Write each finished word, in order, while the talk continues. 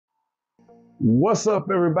What's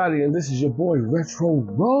up, everybody? And this is your boy Retro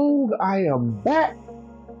Rogue. I am back,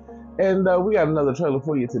 and we got another trailer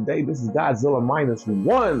for you today. This is Godzilla Minus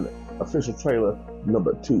One, official trailer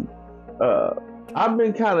number 2. I've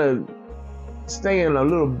been kind of staying a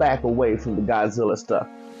little back away from the Godzilla stuff.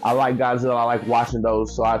 I like Godzilla. I like watching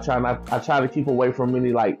those, so I try to keep away from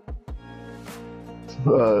any like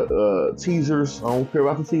teasers. I don't care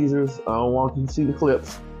about the teasers. I don't want you to see the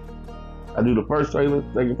clips. I do the first trailer,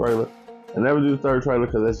 second trailer. I never do the third trailer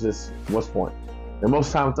because that's just, what's the point? And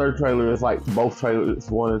most times, third trailer is like both trailers,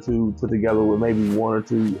 1 and 2 put together with maybe 1 or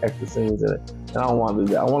 2 extra scenes in it. And I don't want to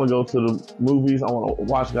do that. I want to go to the movies. I want to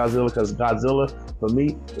watch Godzilla because Godzilla, for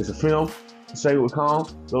me, is a film. Same with Kong.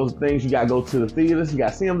 Those are things you got to go to the theaters. You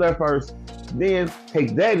got to see them there first. Then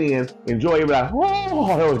take that in, enjoy it, be like,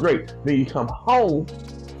 oh, that was great. Then you come home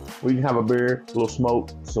where you can have a beer, a little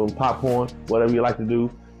smoke, some popcorn, whatever you like to do.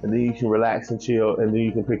 And then you can relax and chill, and then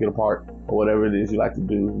you can pick it apart or whatever it is you like to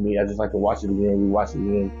do. Me, I just like to watch it again, rewatch it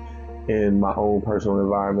again in my own personal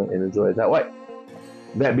environment and enjoy it that way.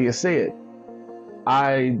 That being said,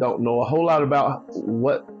 I don't know a whole lot about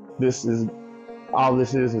what this is, all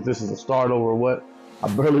this is, if this is a start over or what. I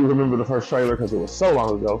barely remember the first trailer because it was so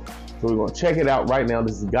long ago. So we're going to check it out right now.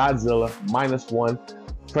 This is Godzilla Minus One.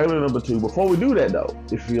 Trailer number 2. Before we do that though,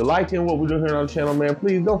 if you're liking what we're doing here on the channel, man,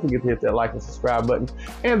 please don't forget to hit that like and subscribe button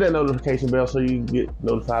and that notification bell so you get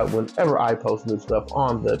notified whenever I post new stuff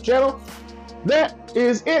on the channel. That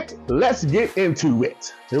is it. Let's get into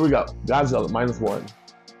it. Here we go. Godzilla Minus One.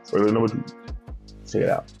 Trailer number 2. Check it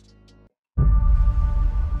out.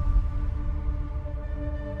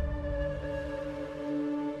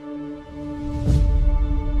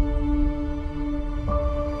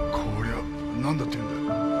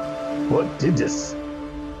 What did this?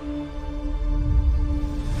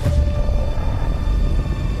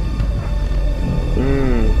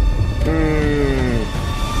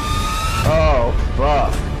 Oh,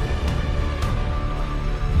 fuck.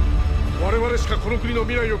 我々しかこの国の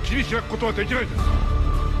未来を切り開くことはできないんです。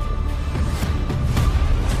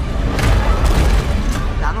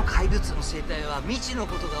あの怪物の生態は未知の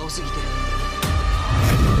ことが多すぎて。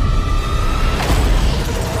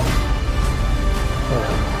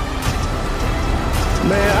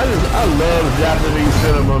Man, I love Japanese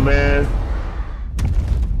cinema, man.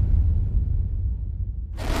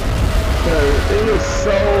 It looks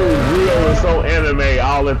so real and so anime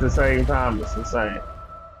all at the same time. It's insane.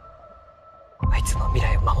 あいつの未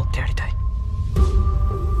来を守ってやりたい。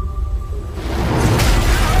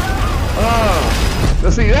Now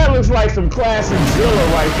see, that looks like some classic Zilla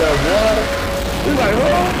right there, boy. He's like, oh,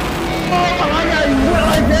 I got you went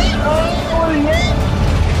like that. Oh, yeah.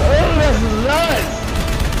 Oh, that's nuts.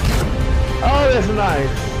 Oh, that's nice.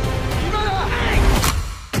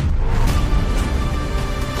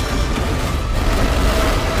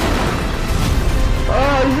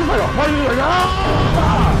 Oh, he's just like a funny, like, ah!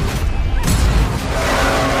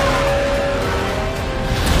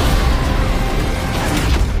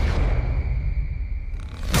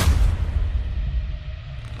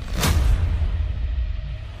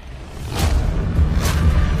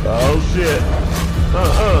 Oh shit.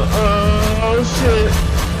 Oh shit.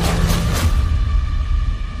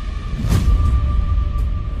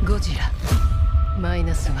 Godzilla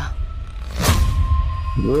Minus One.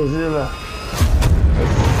 Godzilla.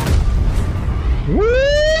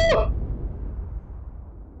 Woo!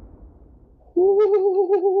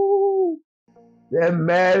 Woo! That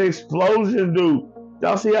mad explosion, dude.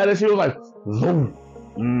 Y'all see how that shit was like, zoom.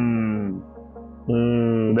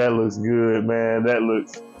 That looks good, man. That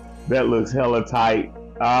looks hella tight.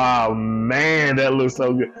 Oh man, that looks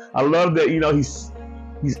so good. I love that, you know, he's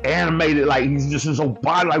animated, like he's just in so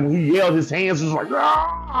body, like when he yelled, his hands just like,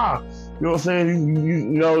 ah! You know what I'm saying? You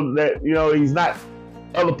know that, you know, he's not,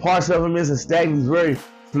 other parts of him isn't stagnant, he's very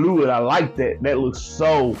fluid. I like that. That looks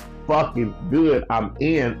so fucking good. I'm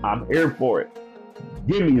in, I'm here for it.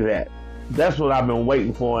 Give me that. That's what I've been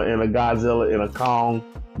waiting for in a Godzilla, in a Kong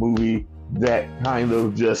movie. That kind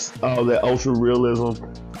of just, oh, that ultra realism.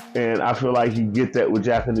 And I feel like you get that with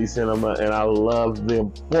Japanese cinema, and I love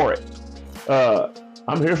them for it.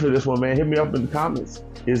 I'm here for this one, man. Hit me up in the comments.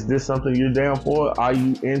 Is this something you're down for? Are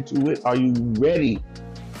you into it? Are you ready?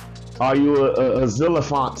 Are you a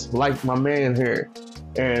Zillafant like my man here?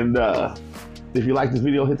 And if you like this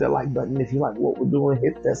video, hit that like button. If you like what we're doing,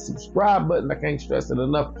 hit that subscribe button. I can't stress it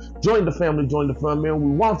enough. Join the family, join the fun, man.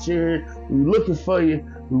 We want you here. We're looking for you.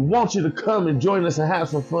 We want you to come and join us and have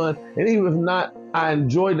some fun. And even if not, I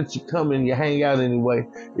enjoy that you come and you hang out anyway.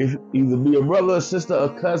 If either be a brother, a sister, a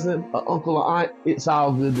cousin, an uncle, or aunt, it's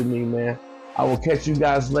all good to me, man. I will catch you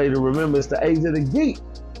guys later. Remember, it's the age of the geek.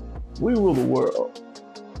 We rule the world.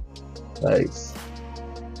 Nice.